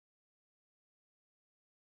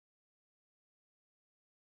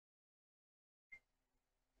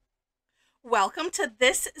Welcome to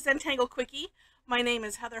this Zentangle Quickie. My name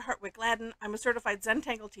is Heather Hartwick Gladden. I'm a certified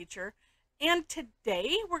Zentangle teacher, and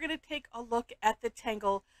today we're going to take a look at the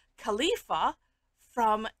tangle Caleafa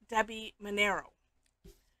from Debbi Minero.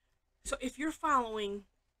 So if you're following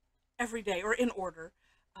every day or in order,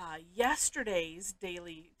 yesterday's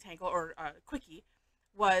daily tangle or quickie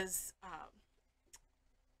was, I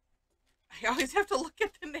always have to look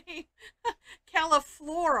at the name,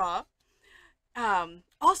 Califlora,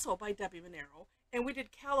 also by Debbi Minero, and we did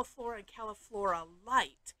Califlora and Califlora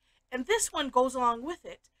Light, and this one goes along with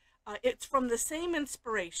it. It's from the same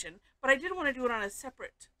inspiration, but I did want to do it on a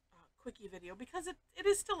separate quickie video because it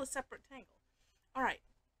is still a separate tangle. All right,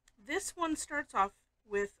 this one starts off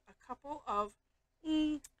with a couple of,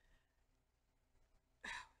 it's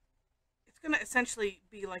going to essentially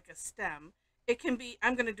be like a stem. It can be,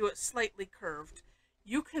 I'm going to do it slightly curved.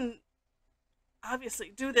 You can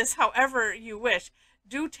obviously do this however you wish.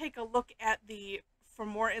 Do take a look at the for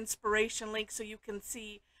more inspiration link so you can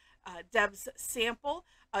see Deb's sample.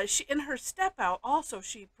 She in her step out also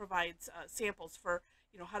she provides samples for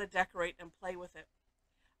how to decorate and play with it.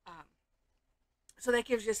 So that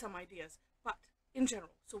gives you some ideas. But in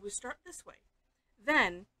general, so we start this way.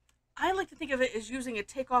 Then I like to think of it as using a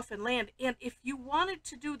takeoff and land. And if you wanted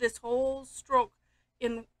to do this whole stroke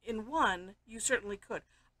in one, you certainly could.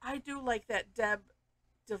 I do like that Deb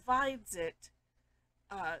divides it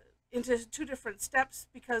into two different steps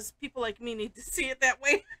because people like me need to see it that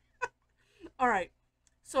way. All right,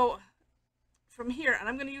 so from here, and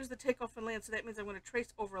I'm going to use the takeoff and land, so that means I'm going to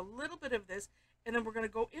trace over a little bit of this, and then we're going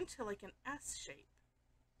to go into like an S shape.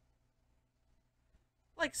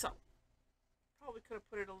 Like so. Probably could have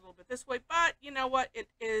put it a little bit this way, but you know what? It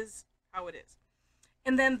is how it is.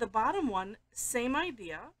 And then the bottom one, same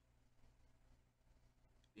idea.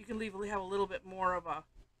 You can have a little bit more of a,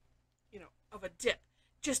 of a dip.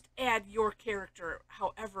 Just add your character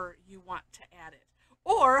however you want to add it.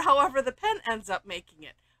 Or however the pen ends up making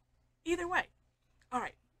it. Either way. All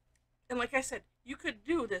right. And like I said, you could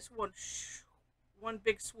do this one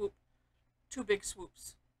big swoop, two big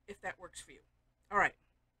swoops, if that works for you. All right.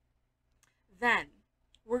 Then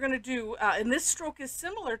we're going to do, and this stroke is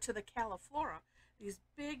similar to the Califlora, these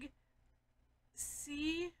big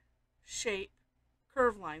C-shape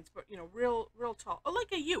curve lines, but real tall,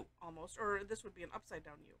 like a U almost, or this would be an upside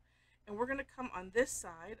down U. And we're going to come on this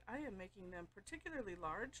side. I am making them particularly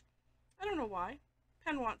large. I don't know why.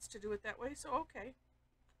 Pen wants to do it that way, so okay.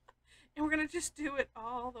 And we're going to just do it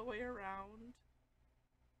all the way around.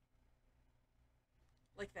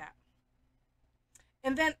 Like that.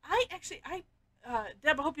 And then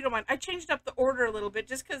Deb, I hope you don't mind. I changed up the order a little bit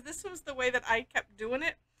just because this was the way that I kept doing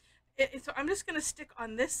it. So I'm just going to stick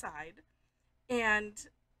on this side, and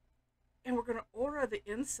we're going to aura the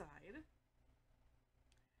inside.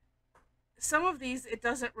 Some of these, it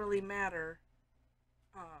doesn't really matter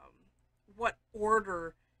what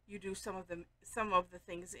order you do some of the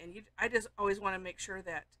things in. I just always want to make sure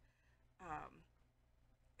that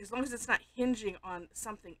as long as it's not hinging on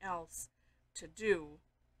something else to do,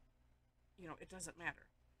 it doesn't matter.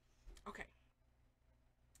 Okay.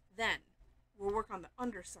 Then we'll work on the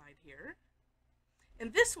underside here.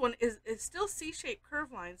 And this one is still C-shaped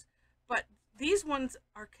curve lines, but these ones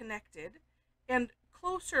are connected and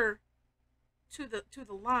closer to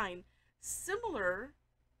the line, similar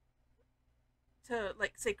to,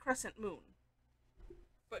 like, say, crescent moon.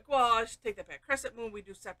 But, well, I should take that back. Crescent moon, we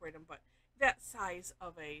do separate them, but that size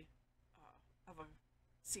of a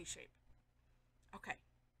C shape. Okay.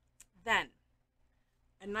 Then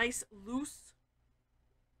a nice loose,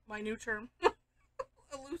 my new term, a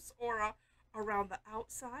loose aura around the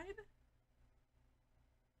outside.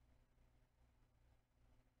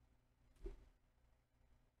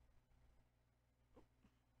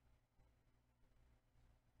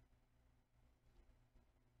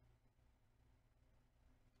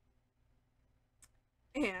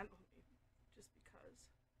 And just because.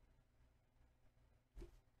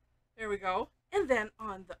 There we go. And then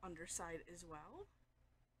on the underside as well.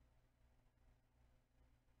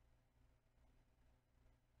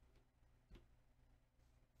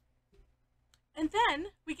 And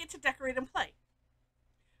then we get to decorate and play.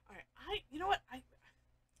 All right, you know what? I'm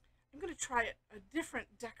going to try a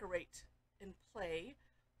different decorate and play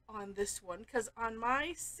on this one, because on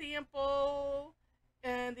my sample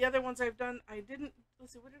and the other ones I've done, I didn't,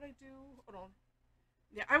 let's see, what did I do? Hold on.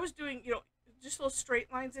 Yeah, I was doing, just those straight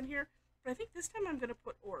lines in here, but I think this time I'm going to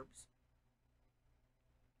put orbs.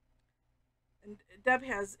 And Deb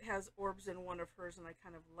has orbs in one of hers, and I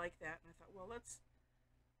kind of like that, and I thought, well, let's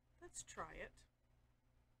try it.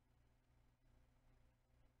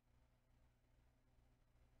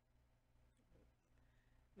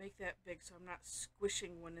 make that big so I'm not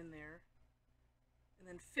squishing one in there. And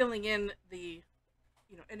then filling in the,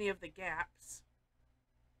 any of the gaps.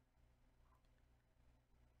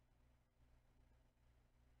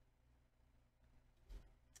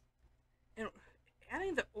 And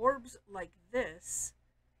adding the orbs like this,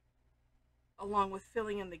 along with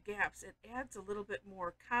filling in the gaps, it adds a little bit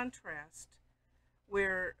more contrast.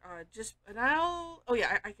 Where oh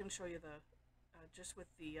yeah, I can show you the just with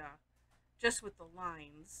the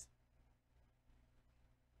lines.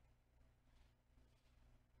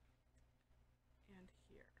 And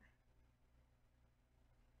here.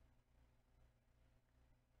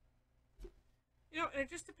 And it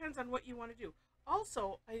just depends on what you want to do.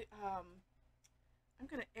 Also, I'm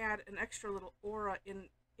going to add an extra little aura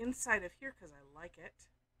inside of here because I like it.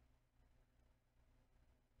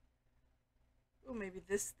 Oh, maybe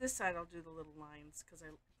this side I'll do the little lines because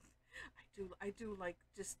I do like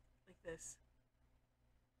just like this.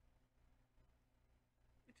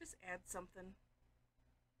 It just adds something.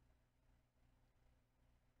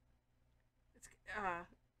 It's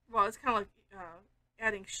well, it's kind of like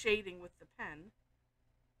adding shading with the pen.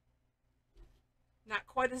 Not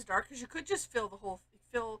quite as dark because you could just fill the whole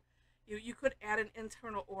you could add an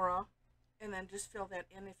internal aura and then just fill that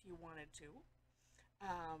in if you wanted to.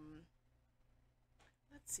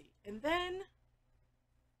 Let's see. And then,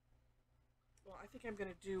 well, I think I'm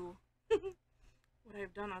going to do what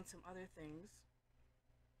I've done on some other things.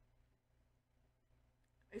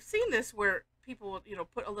 I've seen this where people,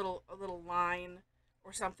 put a little line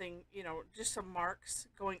or something, just some marks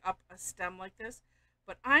going up a stem like this.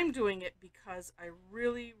 But I'm doing it because I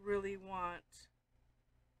really, really want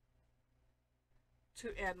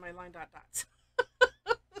to add my line dots.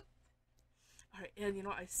 All right, and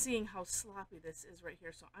I'm seeing how sloppy this is right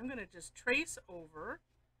here, so I'm going to just trace over.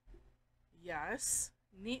 Yes,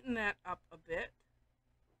 neaten that up a bit.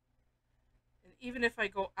 And even if I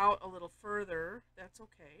go out a little further, that's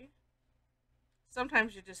okay.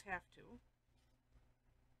 Sometimes you just have to.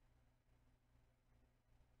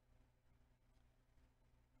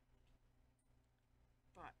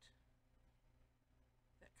 But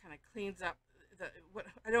that kind of cleans up what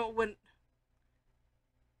I don't when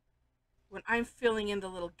I'm filling in the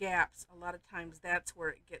little gaps, a lot of times that's where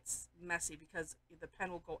it gets messy because the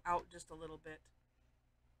pen will go out just a little bit.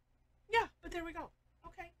 Yeah, but there we go.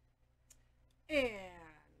 Okay.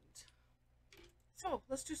 And so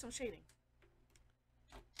let's do some shading.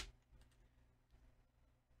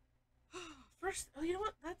 First, oh, you know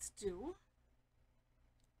what? Let's do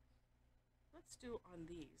on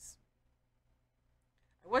these.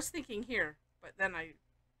 I was thinking here, but then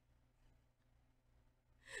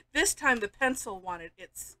this time the pencil wanted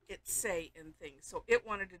its say in things, so it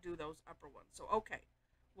wanted to do those upper ones. So okay,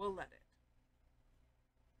 we'll let it.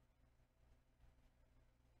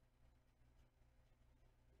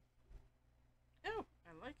 Oh,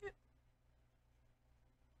 I like it.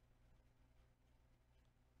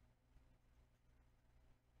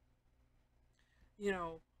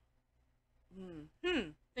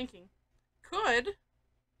 Thinking could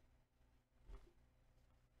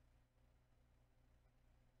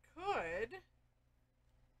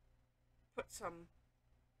put some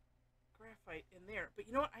graphite in there. But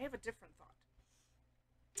you know what? I have a different thought.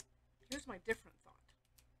 Here's my different thought.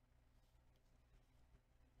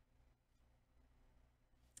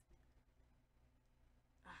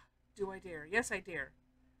 Do I dare? Yes, I dare.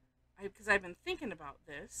 Because I've been thinking about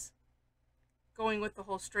this, going with the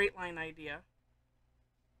whole straight line idea.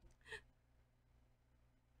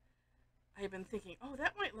 I've been thinking, oh,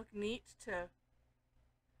 that might look neat to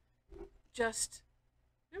just,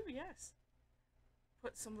 oh yes,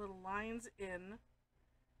 put some little lines in.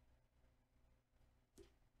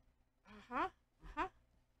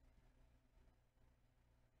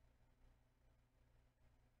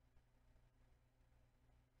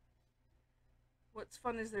 What's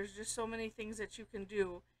fun is there's just so many things that you can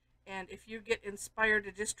do, and if you get inspired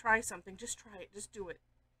to just try something, just try it, just do it.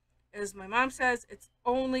 As my mom says, it's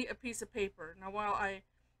only a piece of paper. Now, while I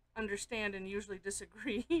understand and usually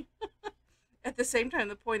disagree, at the same time,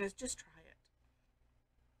 the point is just try it.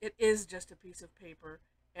 It is just a piece of paper,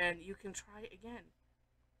 and you can try again.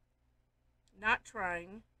 Not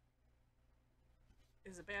trying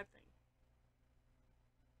is a bad thing.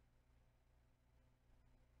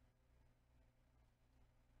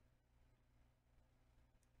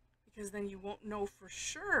 Because then you won't know for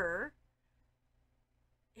sure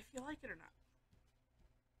if you like it or not.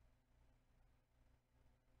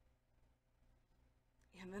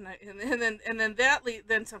 And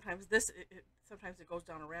then sometimes sometimes it goes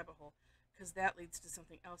down a rabbit hole because that leads to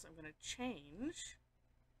something else I'm going to change.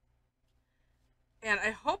 And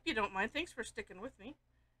I hope you don't mind. Thanks for sticking with me.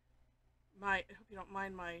 I hope you don't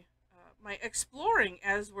mind my my exploring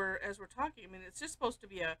as we're talking. I mean, it's just supposed to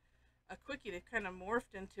be a quickie that kind of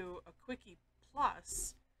morphed into a quickie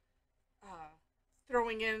plus, uh,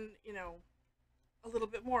 throwing in, you know, a little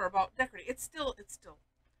bit more about decorating. It's still.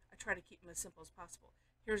 I try to keep them as simple as possible.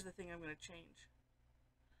 Here's the thing I'm going to change.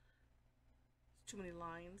 It's too many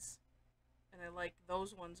lines, and I like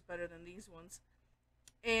those ones better than these ones.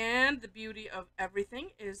 And the beauty of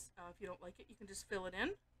everything is, if you don't like it, you can just fill it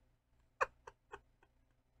in.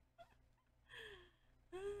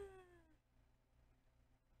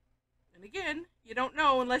 And again, you don't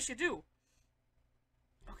know unless you do.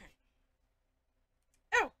 Okay.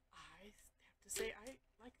 Oh, I have to say I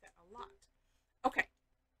like that a lot. Okay.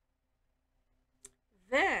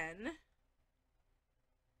 Then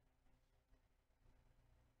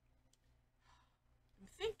I'm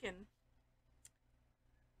thinking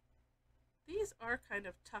these are kind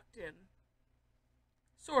of tucked in,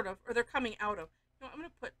 sort of, or they're coming out of. You know, I'm going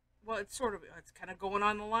to put, well, it's sort of, it's kind of going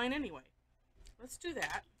on the line anyway. Let's do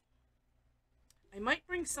that. I might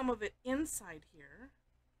bring some of it inside here,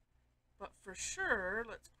 but for sure,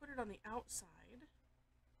 let's put it on the outside.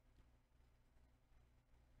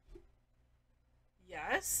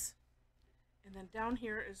 Yes. And then down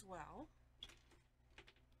here as well.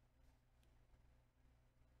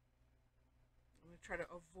 I'm going to try to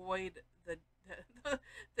avoid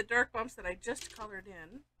the dark bumps that I just colored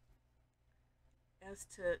in, as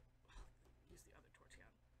to, use the other tortillon,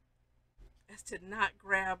 as to not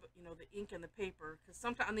grab, you know, the ink and the paper, because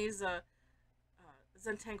sometimes on these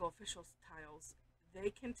Zentangle official tiles, they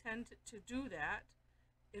can tend to do that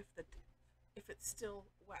if it's still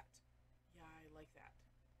wet. Yeah, I like that.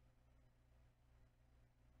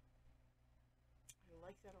 I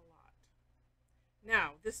like that a lot.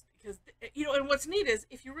 Now, this, because, you know, and what's neat is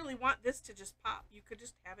if you really want this to just pop, you could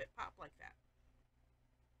just have it pop like that.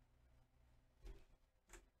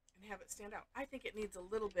 And have it stand out. I think it needs a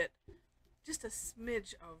little bit, just a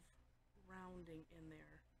smidge of rounding in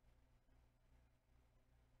there.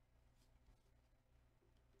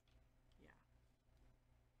 Yeah.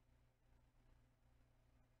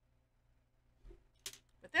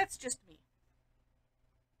 But that's just me.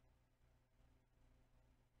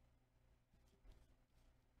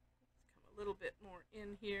 Let's come a little bit more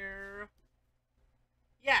in here.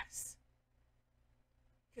 Yes.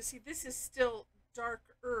 Because see, this is still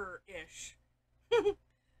darker-ish.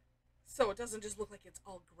 So it doesn't just look like it's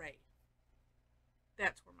all gray.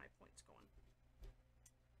 That's where my point's going.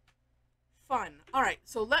 Fun. All right,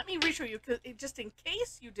 so let me re-show you, because just in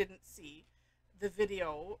case you didn't see the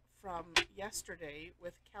video from yesterday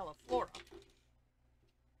with Caleafa.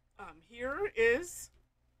 Here is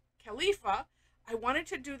Caleafa. I wanted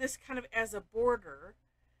to do this kind of as a border,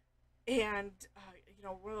 and you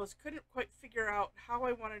know, one of those, couldn't quite figure out how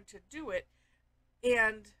I wanted to do it,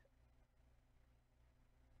 and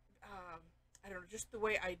I don't know, just the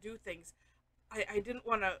way I do things. I didn't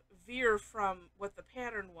want to veer from what the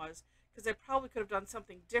pattern was, because I probably could have done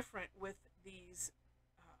something different with these,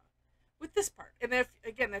 with this part. And if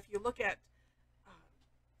you look at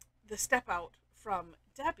the step out from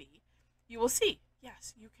Debbi, you will see,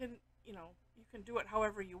 yes, you can, you know, you can do it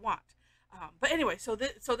however you want. But anyway, so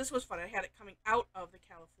this was fun. I had it coming out of the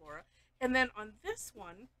Caleafa, and then on this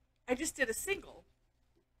one, I just did a single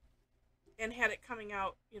and had it coming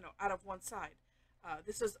out, you know, out of one side.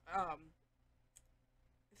 This was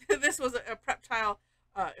this was a prep tile.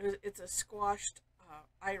 It's a squashed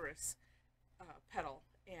iris petal,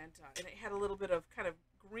 and it had a little bit of kind of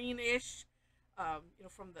greenish, you know,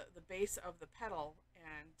 from the base of the petal,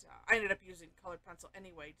 and I ended up using colored pencil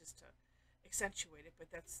anyway just to accentuate it. But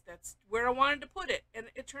that's where I wanted to put it, and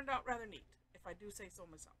it turned out rather neat, if I do say so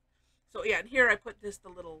myself. So yeah, and here I put the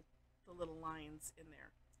little lines in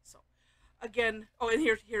there. So again, oh, and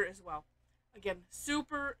here as well. Again,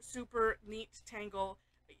 super neat tangle.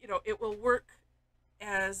 You know, it will work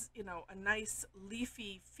as, you know, a nice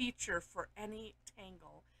leafy feature for any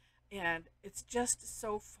tangle, and it's just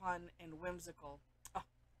so fun and whimsical. Oh,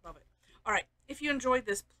 love it. All right, if you enjoyed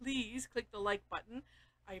this, please click the like button.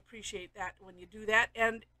 I appreciate that when you do that.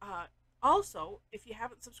 And also, if you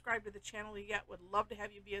haven't subscribed to the channel yet, would love to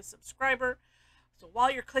have you be a subscriber. So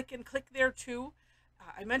while you're clicking, click there too.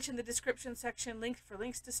 I mentioned the description section,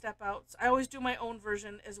 links to step outs. I always do my own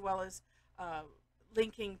version, as well as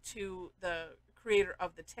linking to the creator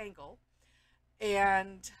of the Tangle.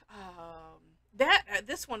 And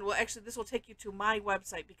this one will actually, this will take you to my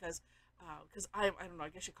website, because I don't know, I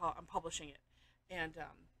guess you call it, I'm publishing it.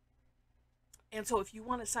 And so if you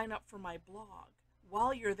want to sign up for my blog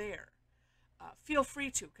while you're there, feel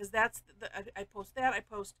free to, because that's I post that. I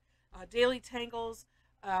post daily tangles.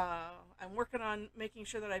 I'm working on making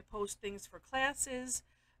sure that I post things for classes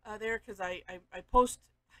there, because I post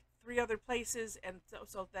 3 other places, and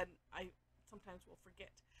so then I sometimes will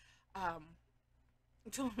forget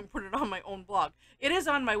until I put it on my own blog. It is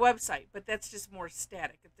on my website, but that's just more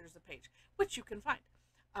static if there's a page, which you can find.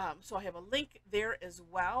 So I have a link there as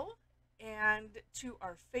well, and to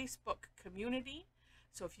our Facebook community.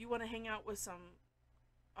 So if you want to hang out with some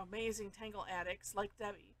amazing Tangle addicts like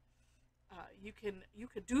Debbie, you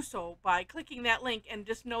could do so by clicking that link, and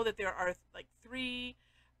just know that there are like 3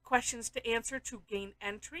 questions to answer to gain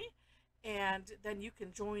entry, and then you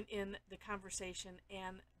can join in the conversation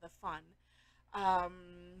and the fun. I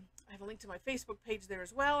have a link to my Facebook page there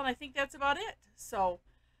as well, and I think that's about it. So,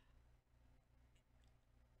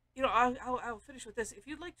 you know, I'll finish with this. If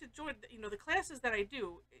you'd like to join, you know, the classes that I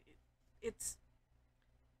do,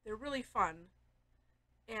 they're really fun,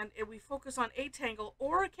 and we focus on a tangle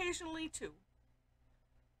or occasionally 2,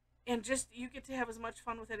 and just you get to have as much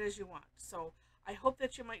fun with it as you want. So I hope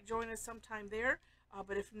that you might join us sometime there,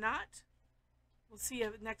 but if not, we'll see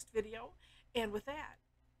you next video. And with that,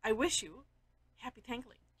 I wish you happy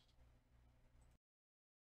tangling.